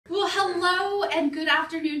Hello and good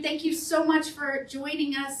afternoon. Thank you so much for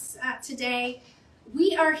joining us today.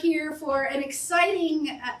 We are here for an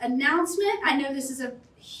exciting announcement. I know this is a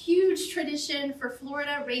huge tradition for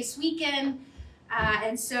Florida, race weekend,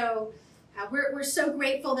 and so we're so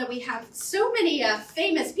grateful that we have so many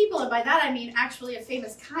famous people, and by that I mean actually a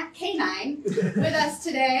famous canine with us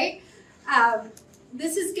today.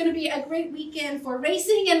 This is going to be a great weekend for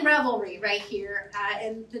racing and revelry right here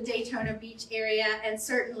in the Daytona Beach area, and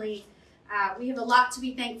certainly we have a lot to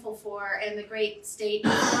be thankful for in the great state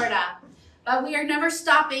of Florida. But we are never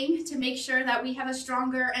stopping to make sure that we have a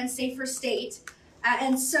stronger and safer state.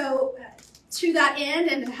 And so to that end,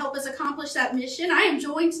 and to help us accomplish that mission, I am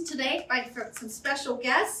joined today by some special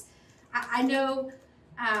guests. I know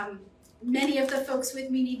many of the folks with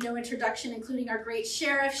me need no introduction, including our great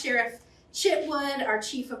Sheriff Chitwood, our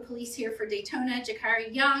Chief of Police here for Daytona,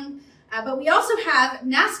 Jakari Young. But we also have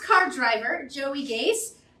NASCAR Driver Joey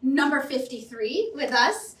Chase, number 53, with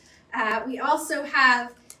us. We also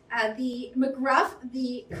have the McGruff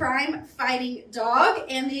the Crime Dog,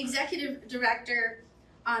 and the Executive Director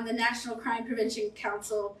on the National Crime Prevention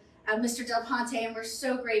Council, Mr. Del Ponte, and we're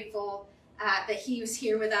so grateful that he was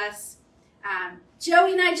here with us.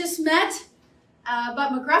 Joey and I just met, but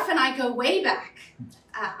McGruff and I go way back.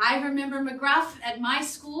 I remember McGruff at my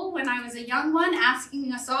school when I was a young one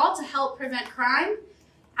asking us all to help prevent crime,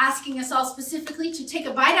 asking us all specifically to take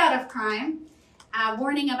a bite out of crime,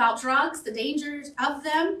 warning about drugs, the dangers of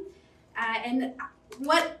them. And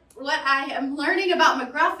what I am learning about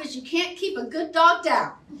McGruff is you can't keep a good dog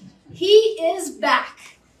down. He is back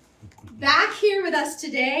here with us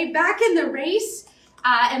today, back in the race.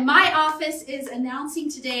 And my office is announcing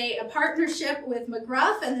today a partnership with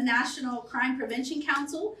McGruff and the National Crime Prevention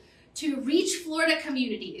Council to reach Florida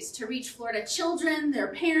communities, to reach Florida children, their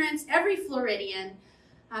parents, every Floridian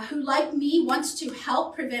who, like me, wants to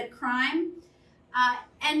help prevent crime,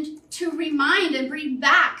 and to remind and bring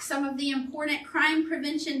back some of the important crime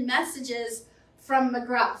prevention messages from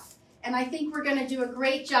McGruff. And I think we're going to do a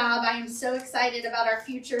great job. I am so excited about our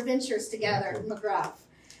future ventures together, McGruff.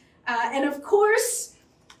 And of course,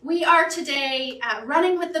 we are today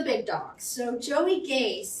running with the big dogs. So Joey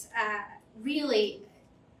Gase, really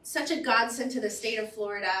such a godsend to the state of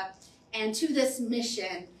Florida and to this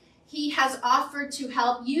mission. He has offered to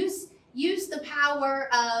help use the power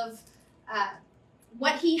of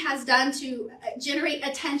what he has done to generate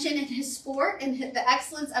attention in his sport and the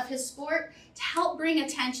excellence of his sport to help bring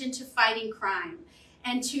attention to fighting crime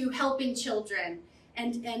and to helping children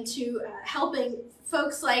and to helping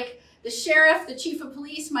folks like the sheriff, the chief of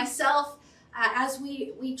police, myself, as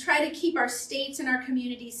we try to keep our states and our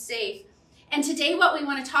communities safe. And today what we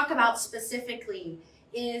want to talk about specifically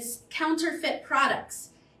is counterfeit products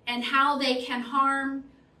and how they can harm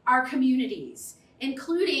our communities,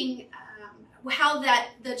 including how that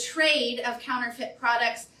the trade of counterfeit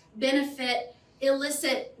products benefit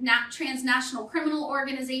illicit transnational criminal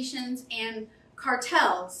organizations and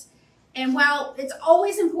cartels. And while it's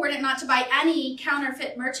always important not to buy any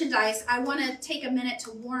counterfeit merchandise, I want to take a minute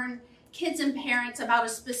to warn kids and parents about a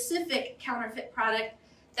specific counterfeit product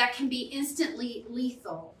that can be instantly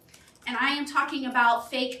lethal. And I am talking about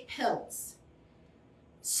fake pills.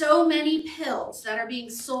 So many pills that are being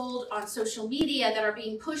sold on social media, that are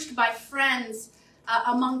being pushed by friends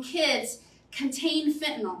among kids, contain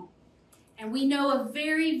fentanyl. And we know a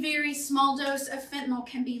very, very small dose of fentanyl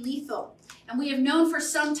can be lethal. And we have known for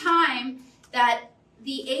some time that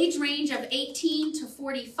the age range of 18 to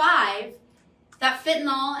 45, that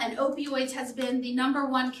fentanyl and opioids has been the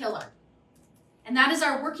 #1 killer. And that is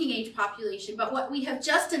our working age population. But what we have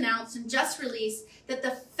just announced and just released, that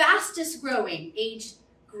the fastest growing age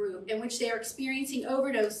group in which they are experiencing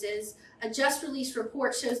overdoses, a just released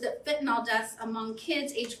report shows that fentanyl deaths among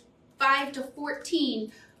kids aged 5 to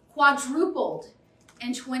 14 quadrupled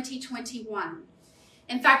in 2021.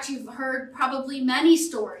 In fact, you've heard probably many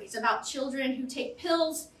stories about children who take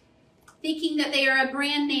pills thinking that they are a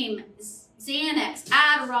brand name, Xanax,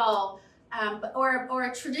 Adderall, or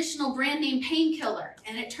a traditional brand name painkiller,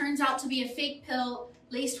 and it turns out to be a fake pill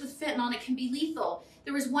laced with fentanyl, and it can be lethal.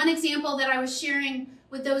 There was one example that I was sharing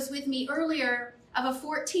with those with me earlier of a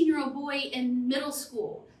 14-year-old boy in middle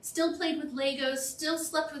school, still played with Legos, still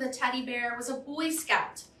slept with a teddy bear, was a Boy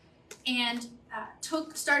Scout, and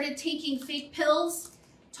started taking fake pills,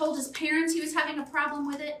 told his parents he was having a problem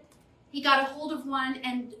with it. He got a hold of one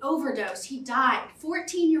and overdosed. He died.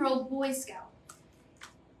 14-year-old Boy Scout.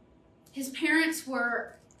 His parents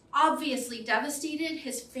were obviously devastated.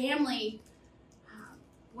 His family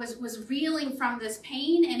was reeling from this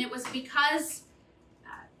pain, and it was because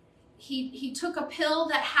he took a pill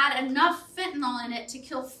that had enough fentanyl in it to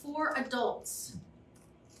kill 4 adults.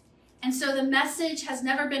 And so the message has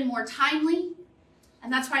never been more timely.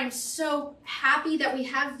 And that's why I'm so happy that we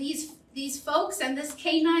have these folks and this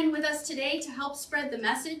canine with us today to help spread the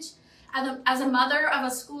message. As a mother of a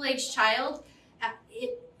school-aged child,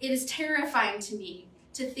 it is terrifying to me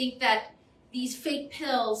to think that these fake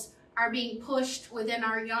pills are being pushed within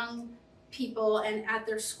our young people and at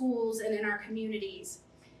their schools and in our communities.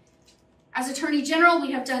 As Attorney General,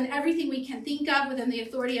 we have done everything we can think of within the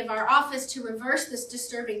authority of our office to reverse this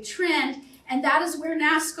disturbing trend, and that is where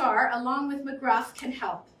NASCAR, along with McGruff, can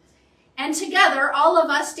help. And together, all of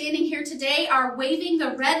us standing here today are waving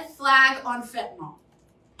the red flag on fentanyl.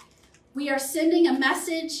 We are sending a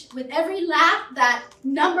message with every lap that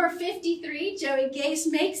number 53, Joey Chase,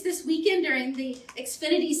 makes this weekend during the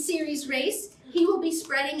Xfinity Series race. He will be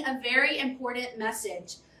spreading a very important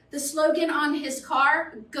message. The slogan on his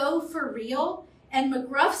car, "Go for real," and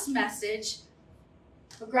McGruff's message,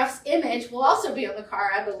 McGruff's image will also be on the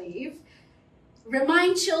car, I believe.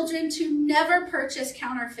 Remind children to never purchase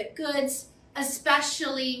counterfeit goods,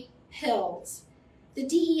 especially pills. The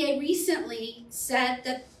DEA recently said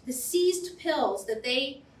that the seized pills that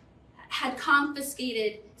they had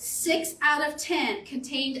confiscated, 6 out of 10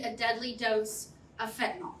 contained a deadly dose of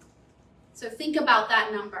fentanyl. So think about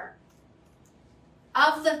that number.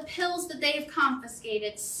 Of the pills that they have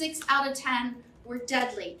confiscated, 6 out of 10 were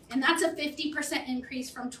deadly, and that's a 50% increase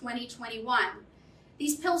from 2021.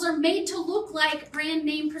 These pills are made to look like brand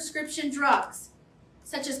name prescription drugs,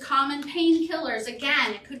 such as common painkillers.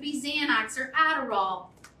 Again, it could be Xanax or Adderall.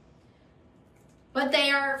 But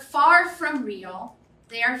they are far from real,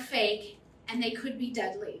 they are fake, and they could be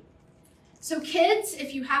deadly. So kids,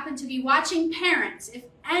 if you happen to be watching, parents, if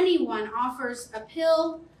anyone offers a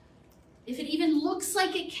pill, if it even looks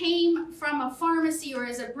like it came from a pharmacy or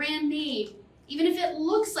is a brand name, even if it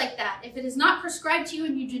looks like that, if it is not prescribed to you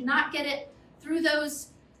and you did not get it through those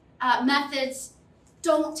methods,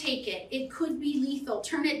 don't take it. It could be lethal.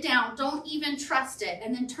 Turn it down. Don't even trust it.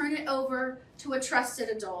 And then turn it over to a trusted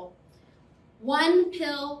adult. 1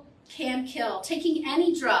 pill can kill. Taking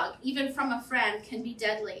any drug, even from a friend, can be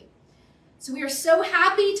deadly. So we are so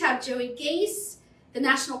happy to have Joey Gase, the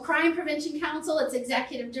National Crime Prevention Council, its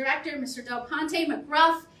Executive Director, Mr. Del Ponte,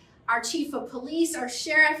 McGruff, our Chief of Police, our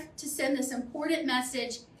Sheriff, to send this important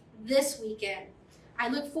message this weekend. I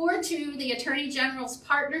look forward to the Attorney General's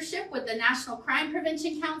partnership with the National Crime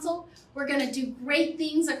Prevention Council. We're going to do great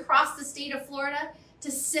things across the state of Florida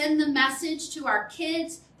to send the message to our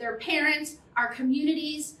kids, their parents, our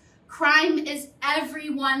communities. Crime is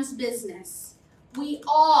everyone's business. We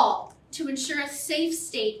all, to ensure a safe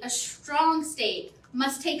state, a strong state,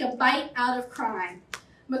 must take a bite out of crime.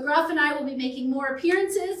 McGruff and I will be making more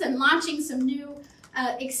appearances and launching some new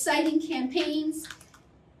exciting campaigns.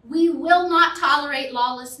 We will not tolerate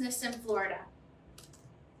lawlessness in Florida.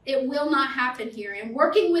 It will not happen here. And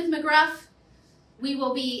working with McGruff, we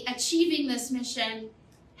will be achieving this mission,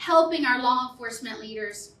 helping our law enforcement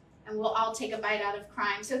leaders, and we'll all take a bite out of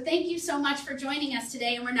crime. So thank you so much for joining us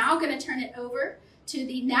today. And we're now going to turn it over to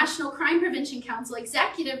the National Crime Prevention Council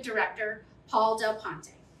Executive Director, Paul Del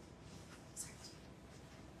Ponte.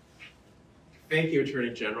 Thank you,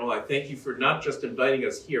 Attorney General. I thank you for not just inviting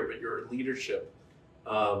us here, but your leadership,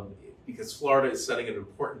 because Florida is sending an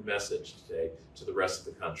important message today to the rest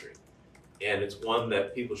of the country. And it's one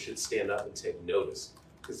that people should stand up and take notice.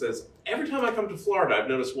 Because every time I come to Florida, I've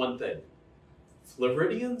noticed one thing.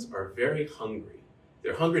 Floridians are very hungry.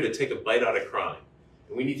 They're hungry to take a bite out of crime.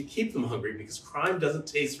 And we need to keep them hungry because crime doesn't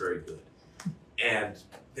taste very good. And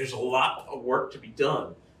there's a lot of work to be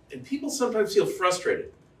done. And people sometimes feel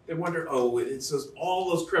frustrated. They wonder, oh, it says all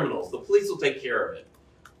those criminals, the police will take care of it.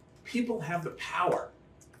 People have the power.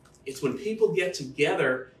 It's when people get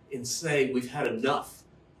together and say, we've had enough.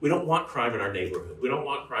 We don't want crime in our neighborhood. We don't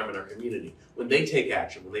want crime in our community. When they take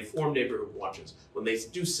action, when they form neighborhood watches, when they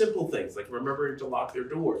do simple things like remembering to lock their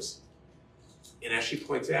doors. And as she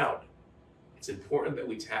points out, it's important that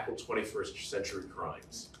we tackle 21st century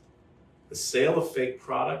crimes. The sale of fake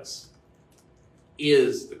products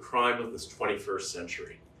is the crime of this 21st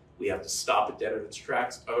century. We have to stop it dead in its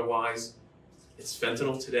tracks. Otherwise, it's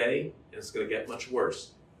fentanyl today, and it's going to get much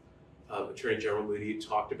worse. Attorney General Moody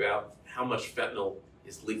talked about how much fentanyl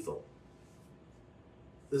is lethal.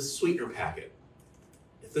 This sweetener packet,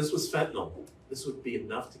 if this was fentanyl, this would be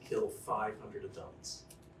enough to kill 500 adults.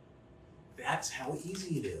 That's how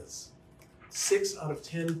easy it is. 6 out of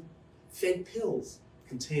 10 fake pills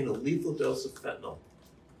contain a lethal dose of fentanyl.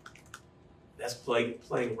 That's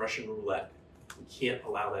playing Russian roulette. We can't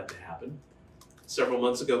allow that to happen. Several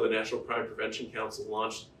months ago, the National Crime Prevention Council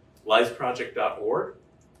launched lifeproject.org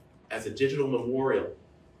as a digital memorial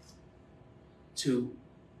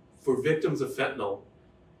for victims of fentanyl,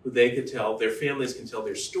 who they could tell, their families can tell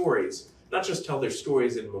their stories, not just tell their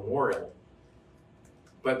stories in memorial,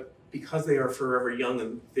 but because they are forever young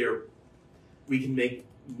and we can make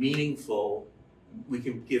meaningful, we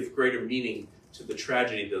can give greater meaning to the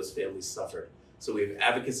tragedy those families suffered. So we have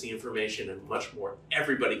advocacy information and much more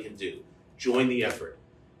everybody can do. Join the effort.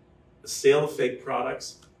 The sale of fake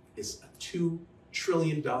products is a $2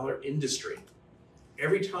 trillion industry.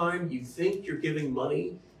 Every time you think you're giving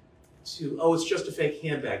money to, oh, it's just a fake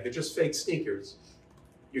handbag, they're just fake sneakers,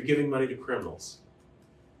 you're giving money to criminals.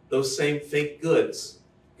 Those same fake goods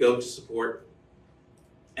go to support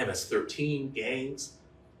MS-13, gangs,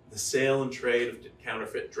 the sale and trade of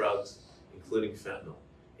counterfeit drugs, including fentanyl.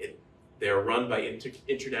 They are run by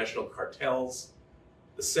international cartels.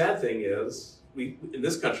 The sad thing is, in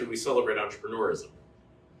this country, we celebrate entrepreneurism.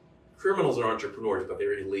 Criminals are entrepreneurs, but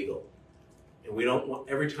they're illegal. And we don't want,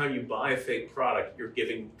 every time you buy a fake product, you're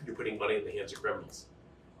putting money in the hands of criminals.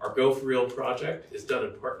 Our Go For Real project is done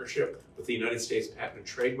in partnership with the United States Patent and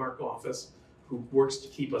Trademark Office, who works to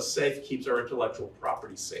keep us safe, keeps our intellectual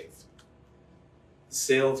property safe. The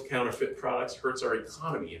sale of counterfeit products hurts our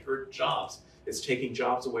economy, it hurts jobs. It's taking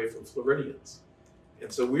jobs away from Floridians.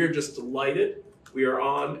 And so we're just delighted. We are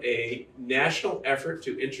on a national effort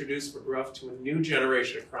to introduce McGruff to a new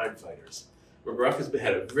generation of crime fighters. McGruff has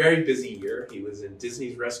had a very busy year. He was in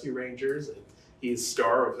Disney's Rescue Rangers, and he is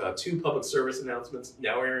star of 2 public service announcements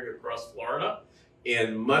now airing across Florida,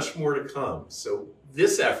 and much more to come. So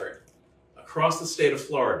this effort, across the state of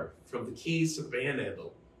Florida, from the Keys to the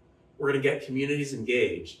Panhandle, we're going to get communities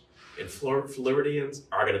engaged, and Floridians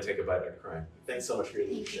are going to take a bite out of crime. Thanks so much for your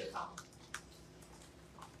leadership.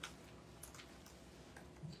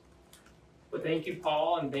 Well, thank you,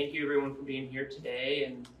 Paul, and thank you everyone for being here today,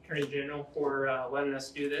 and Attorney General for letting us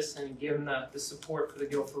do this and giving the support for the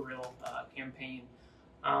Go For Real campaign.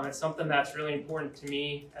 It's something that's really important to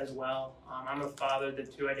me as well. I'm a father to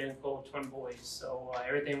 2 identical twin boys, so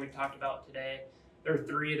everything we talked about today, they're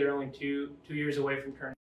 3, they're only 2 years away from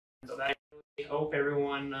turning. So I really hope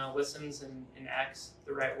everyone listens and acts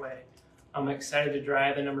the right way. I'm excited to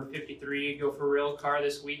drive the number 53 Go For Real car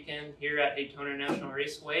this weekend here at Daytona National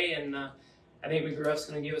Raceway, and I think McGruff's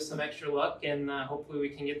going to give us some extra luck, and hopefully we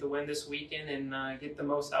can get the win this weekend and get the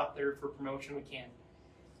most out there for promotion we can.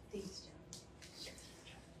 Thanks, Joe.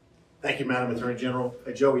 Thank you, Madam Attorney General.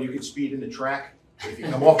 Joey, you can speed in the track. If you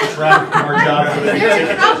come off the track, our job is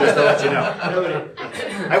just to let you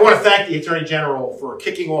know. I want to thank the Attorney General for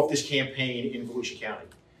kicking off this campaign in Volusia County.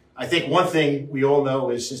 I think one thing we all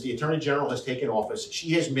know is since the Attorney General has taken office,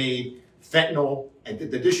 she has made fentanyl and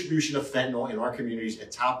the distribution of fentanyl in our communities a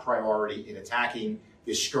top priority in attacking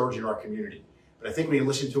this scourge in our community. But I think when you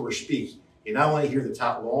listen to her speak, you not only hear the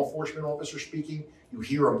top law enforcement officer speaking, you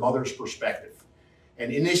hear a mother's perspective.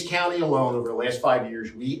 And in this county alone, over the last 5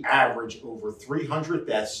 years, we average over 300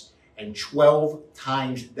 deaths and 12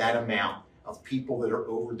 times that amount of people that are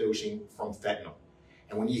overdosing from fentanyl.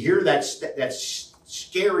 And when you hear that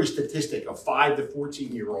scary statistic of 5 to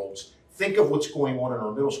 14-year-olds, think of what's going on in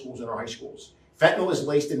our middle schools and our high schools. Fentanyl is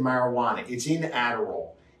laced in marijuana. It's in Adderall.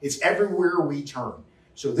 It's everywhere we turn.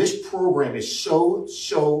 So this program is so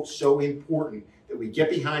important that we get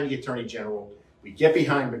behind the Attorney General, we get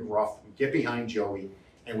behind McGruff, we get behind Joey,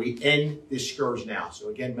 and we end this scourge now. So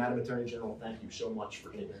again, Madam Attorney General, thank you so much for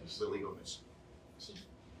taking the lead on this.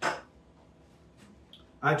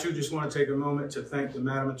 I too just want to take a moment to thank the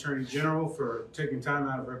Madam Attorney General for taking time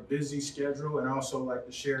out of her busy schedule, and also, like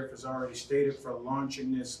the Sheriff has already stated, for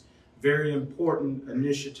launching this very important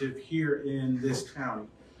initiative here in this county.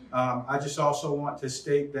 I just also want to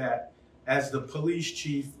state that as the police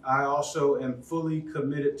chief, I also am fully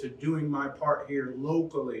committed to doing my part here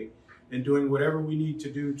locally and doing whatever we need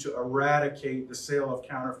to do to eradicate the sale of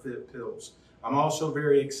counterfeit pills. I'm also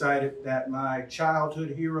very excited that my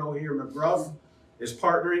childhood hero here, McGruff, is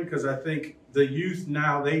partnering, because I think the youth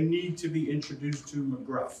now, they need to be introduced to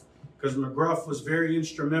McGruff, because McGruff was very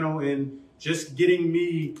instrumental in just getting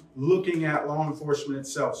me looking at law enforcement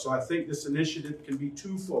itself. So I think this initiative can be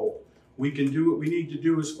twofold. We can do what we need to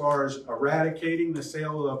do as far as eradicating the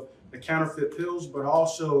sale of the counterfeit pills, but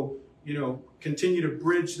also, you know, continue to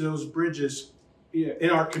bridge those bridges in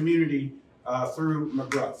our community through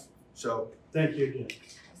McGruff. So thank you again.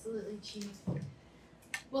 Absolutely, Chief.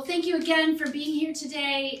 Well, thank you again for being here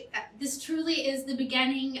today. This truly is the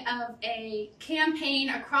beginning of a campaign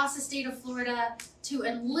across the state of Florida to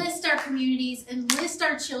enlist our communities, enlist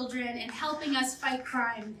our children in helping us fight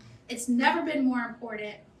crime. It's never been more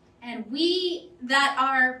important. And we that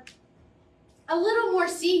are a little more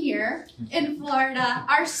senior in Florida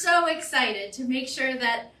are so excited to make sure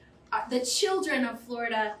that the children of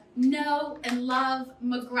Florida know and love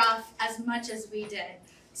McGruff as much as we did.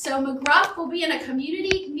 So McGruff will be in a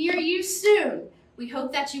community near you soon. We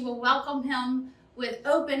hope that you will welcome him with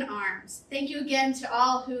open arms. Thank you again to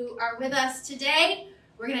all who are with us today.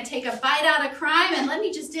 We're going to take a bite out of crime, and let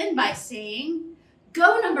me just end by saying,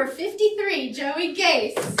 go number 53, Joey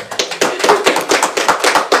Gase.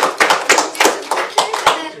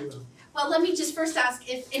 Well, let me just first ask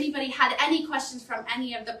if anybody had any questions from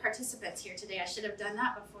any of the participants here today. I should have done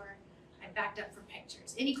that before I backed up for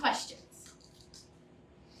pictures. Any questions?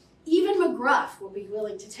 Even McGruff will be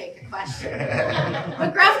willing to take a question.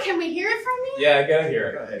 McGruff, can we hear it from you? Yeah, I gotta hear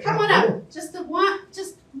it. Come on up.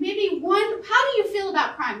 Just maybe one. How do you feel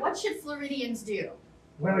about crime? What should Floridians do?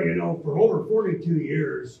 Well, you know, for over 42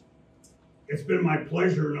 years, it's been my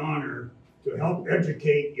pleasure and honor to help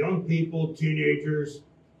educate young people, teenagers,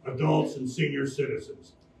 adults, and senior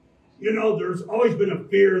citizens. You know, there's always been a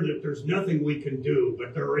fear that there's nothing we can do,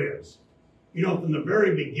 but there is. You know, from the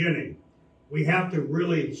very beginning, we have to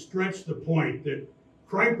really stretch the point that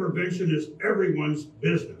crime prevention is everyone's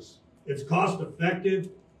business. It's cost effective,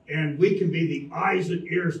 and we can be the eyes and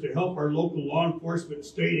ears to help our local law enforcement,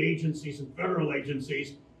 state agencies, and federal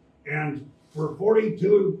agencies. And for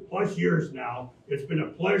 42 plus years now, it's been a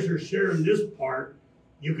pleasure sharing this part.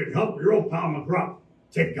 You can help your old pal McGruff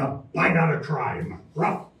take a bite out of crime.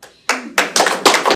 McGruff.